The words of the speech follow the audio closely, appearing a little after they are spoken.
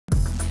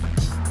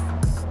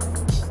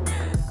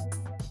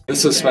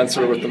This is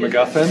Spencer with the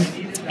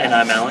MacGuffin. And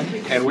I'm Alan.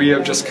 And we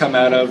have just come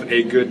out of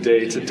A Good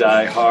Day to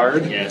Die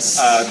Hard. Yes.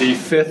 The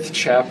 5th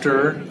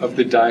chapter of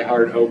the Die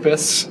Hard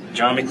opus.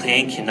 John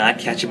McClane cannot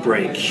catch a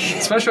break.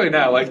 Especially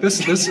now, like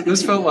this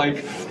felt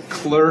like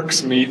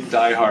Clerks meet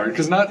Die Hard.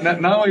 Because not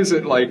only is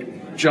it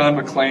like John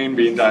McClane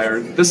being Die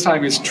Hard, this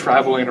time he's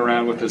traveling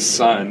around with his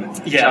son,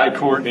 Jai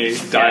Courtney,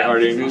 Die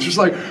Harding. And he's just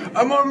like,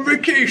 I'm on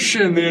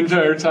vacation the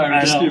entire time.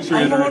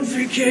 I'm on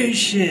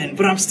vacation,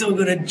 but I'm still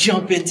going to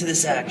jump into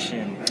this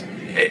action.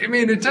 I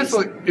mean, it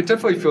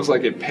definitely feels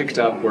like it picked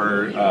up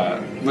where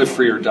Live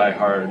Free or Die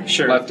Hard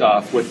left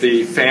off, with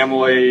the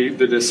family,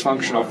 the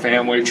dysfunctional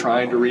family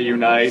trying to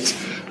reunite.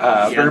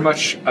 Very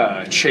much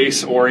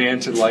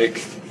chase-oriented,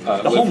 like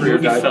the whole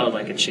movie felt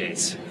like a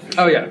chase.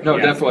 Oh yeah, no,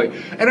 definitely.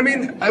 And I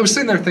mean, I was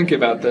sitting there thinking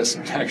about this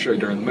actually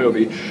during the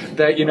movie,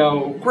 that, you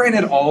know,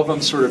 granted all of them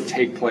sort of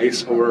take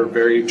place over a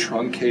very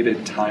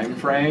truncated time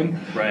frame,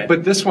 right?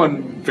 But this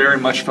one very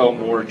much felt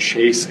more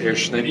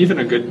chase-ish than even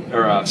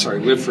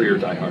Live Free or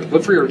Die Hard.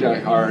 Live Free or Die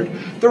Hard,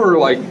 there were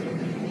like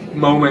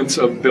moments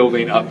of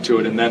building up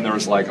to it, and then there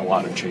was like a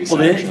lot of chase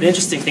action. The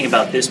interesting thing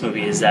about this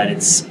movie is that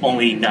it's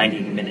only 90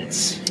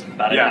 minutes,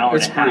 about an hour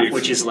and a half, brief.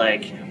 Which is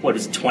like, what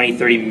is it, 20,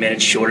 30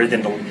 minutes shorter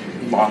than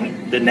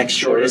the next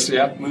shortest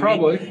movie.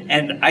 Probably.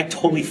 And I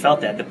totally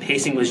felt that. The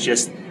pacing was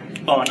just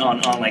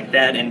on like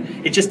that,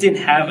 and it just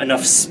didn't have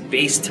enough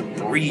space to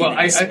breathe. Well,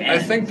 I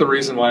think the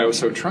reason why it was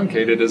so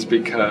truncated is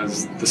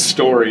because the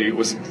story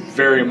was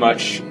very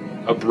much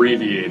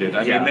abbreviated.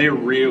 I mean, they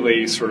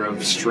really sort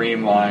of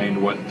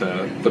streamlined what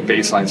the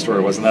baseline story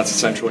was, and that's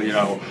essentially, you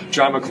know,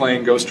 John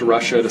McClane goes to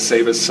Russia to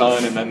save his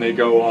son, and then they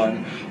go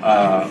on,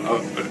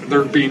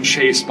 they're being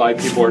chased by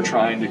people who are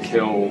trying to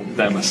kill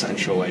them,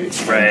 essentially.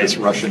 Right. This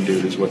Russian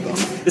dude is with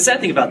them. The sad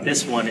thing about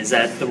this one is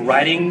that the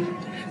writing...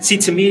 See,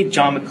 to me,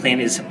 John McClane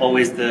is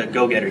always the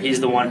go-getter.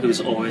 He's the one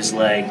who's always,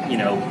 like, you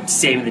know,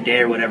 saving the day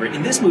or whatever.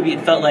 In this movie,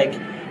 it felt like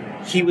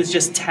he was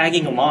just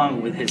tagging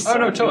along with his son.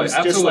 Oh, no, totally.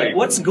 Absolutely. Just like,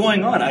 what's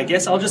going on? I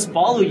guess I'll just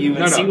follow you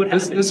and see what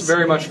happens. This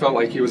very much felt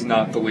like he was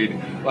not the lead.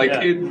 Like,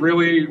 it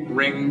really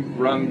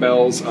rung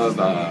bells of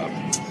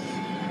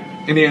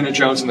Indiana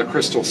Jones and the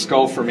Crystal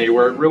Skull for me,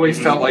 where it really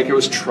felt like it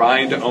was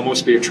trying to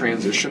almost be a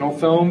transitional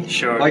film.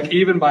 Sure. Like,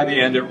 even by the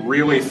end, it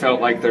really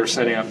felt like they're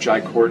setting up Jai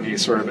Courtney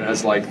sort of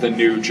as, like, the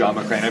new John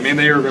McClane. I mean,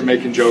 they were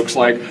making jokes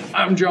like,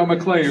 I'm John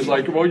McClane. He's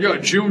like, well, you're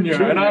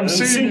Junior and I'm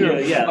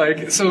Senior. Yeah.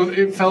 Like, so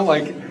it felt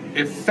like...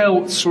 It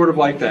felt sort of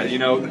like that, you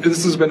know.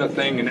 This has been a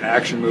thing in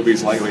action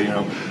movies lately, you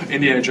know.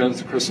 Indiana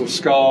Jones, the Crystal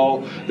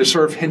Skull. They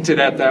sort of hinted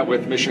at that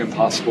with Mission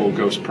Impossible,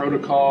 Ghost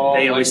Protocol.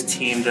 They always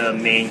team the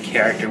main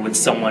character with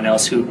someone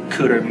else who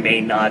could or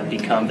may not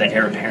become the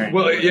heir apparent.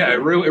 Well, yeah, it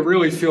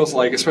really feels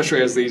like,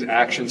 especially as these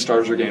action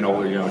stars are getting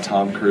older, you know,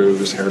 Tom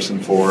Cruise, Harrison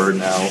Ford,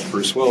 now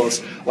Bruce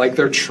Willis, like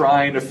they're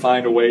trying to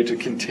find a way to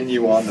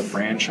continue on the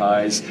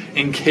franchise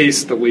in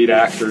case the lead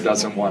actor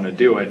doesn't want to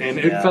do it. And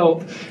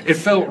it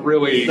felt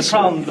really...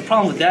 The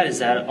problem with that is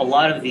that a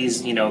lot of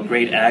these, you know,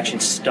 great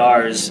action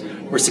stars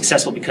were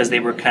successful because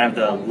they were kind of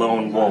the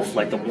lone wolf,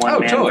 like the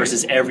one man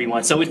versus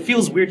everyone. So it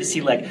feels weird to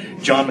see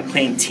like John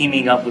McClane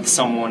teaming up with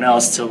someone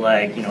else to,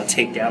 like, you know,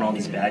 take down all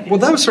these bad guys. Well,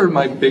 that was sort of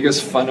my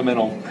biggest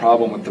fundamental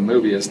problem with the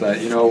movie, is that,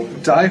 you know,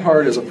 Die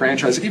Hard as a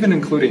franchise, even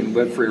including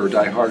Live Free or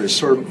Die Hard, is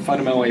sort of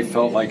fundamentally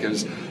felt like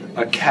as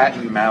a cat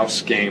and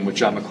mouse game with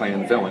John McClane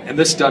and the villain. And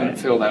this doesn't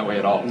feel that way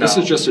at all. No. This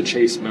is just a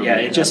chase movie. Yeah,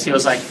 it just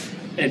feels like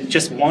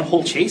just one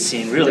whole chase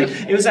scene, really.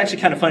 It was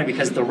actually kind of funny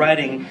because the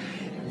writing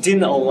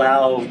didn't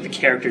allow the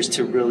characters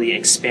to really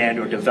expand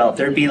or develop.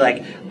 There'd be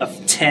like a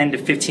 10 to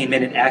 15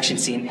 minute action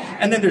scene,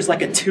 and then there's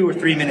like a 2 or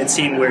 3 minute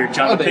scene where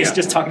John McClane's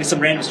just talking to some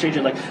random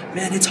stranger like,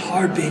 man, it's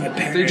hard being a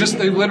parent.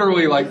 They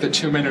literally like the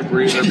 2 minute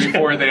breather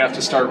before they have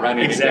to start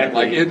running again.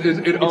 Like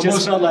it almost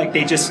just felt like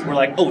they just were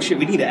like, oh shit,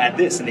 we need to add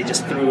this, and they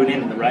just threw it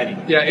in the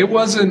writing. Yeah, it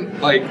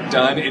wasn't like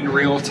done in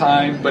real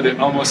time, but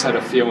it almost had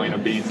a feeling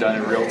of being done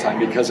in real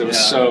time because it was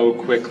so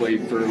quickly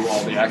through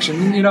all the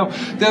action. You know,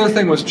 the other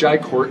thing was Jai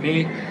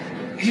Courtney.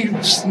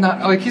 He's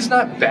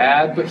not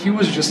bad, but he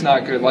was just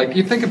not good. Like,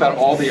 you think about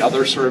all the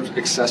other sort of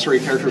accessory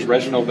characters,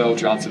 Reginald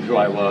VelJohnson, who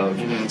I love,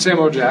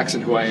 Samuel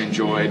Jackson, who I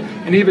enjoyed,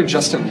 and even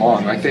Justin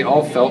Long. Like, they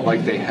all felt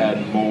like they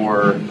had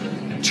more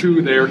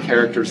to their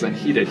characters than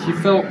he did. He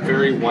felt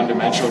very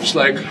one-dimensional, just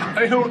like,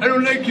 I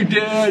don't like you,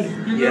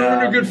 Dad.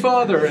 You're a good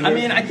father. And I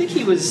mean, I think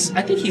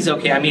he's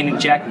okay. I mean, in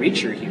Jack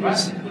Reacher, he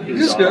was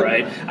all good.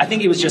 right. I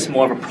think it was just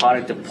more of a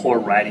product of poor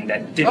writing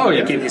that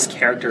didn't give his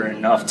character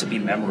enough to be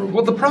memorable.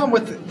 Well, the problem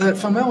with that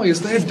family is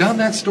they had done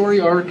that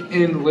story arc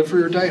in Live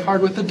Free or Die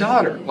Hard with the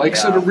daughter. Like,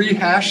 so to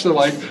rehash the,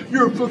 like,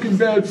 you're a fucking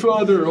bad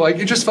father, like,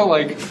 it just felt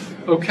like,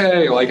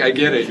 okay, like, I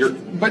get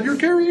it, but you're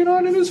carrying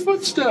on in his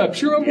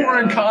footsteps. You're more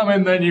in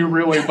common than you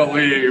really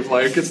believe.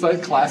 Like, it's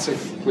that classic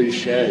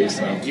cliche.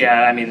 So.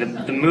 Yeah, I mean,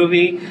 the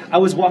movie, I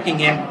was walking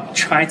in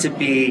trying to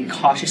be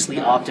cautiously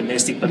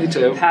optimistic, but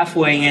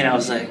halfway in I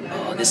was like,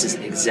 oh, this is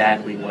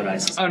exactly what I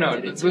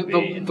suspected it to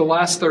be. The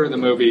last third of the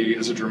movie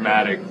is a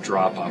dramatic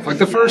drop-off. Like,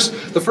 the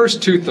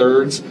first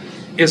two-thirds,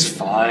 is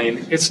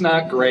fine. It's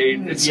not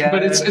great.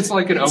 But it's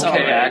like an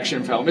okay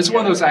action film. It's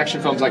one of those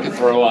action films I could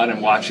throw on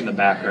and watch in the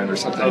background or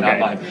something. Not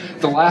mine.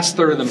 The last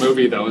third of the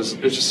movie though is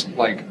just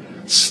like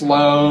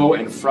slow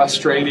and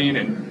frustrating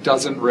and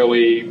doesn't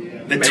really.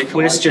 The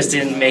twist just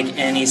didn't make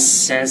any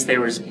sense.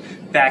 There was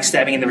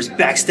backstabbing, and there was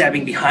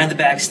backstabbing behind the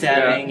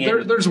backstabbing.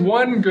 Yeah. There's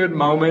one good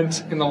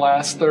moment in the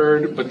last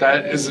third, but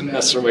that isn't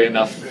necessarily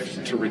enough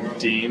to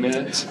redeem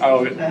it.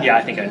 Oh, yeah,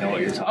 I think I know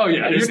what you're talking about. Oh,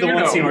 yeah. There's the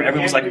one scene where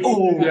everyone's like,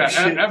 oh, yeah,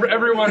 shit.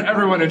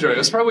 Everyone enjoyed it.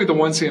 It's probably the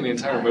one scene in the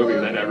entire movie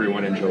that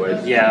everyone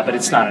enjoyed. Yeah, but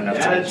it's not enough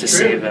to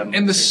save them.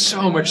 And there's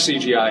so much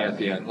CGI at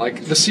the end.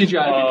 Like, the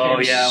CGI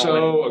became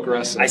so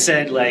aggressive. I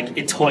said, like,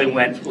 it totally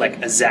went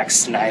like a Zack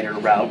Snyder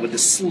route with the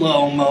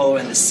slow-mo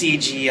and the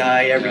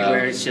CGI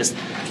everywhere. It's just,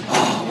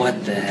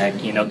 what the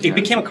heck, you know? It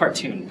became a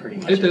cartoon, pretty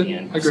much, in the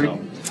end. Agreed.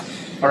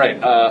 All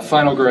right,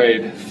 final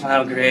grade.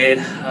 Final grade,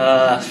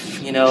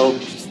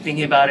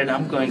 thinking about it,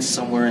 I'm going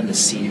somewhere in the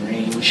C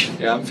range.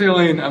 Yeah, I'm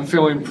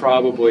feeling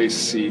probably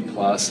C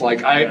plus. Like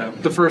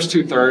the first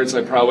 2/3,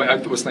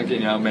 I was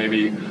thinking,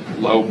 maybe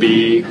low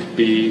B,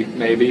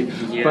 maybe.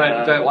 Yeah.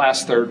 But that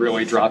last third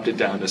really dropped it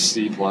down to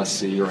C plus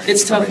C range.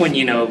 It's tough when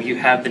you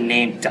have the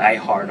name Die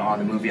Hard on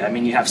the movie. I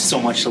mean, you have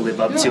so much to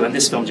live up to, and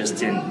this film just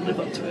didn't live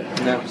up to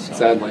it. No,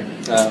 sadly.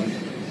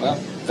 Well,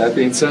 that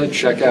being said,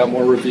 check out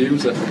more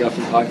reviews at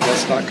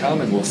MacGuffinPodcast.com,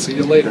 and we'll see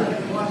you later.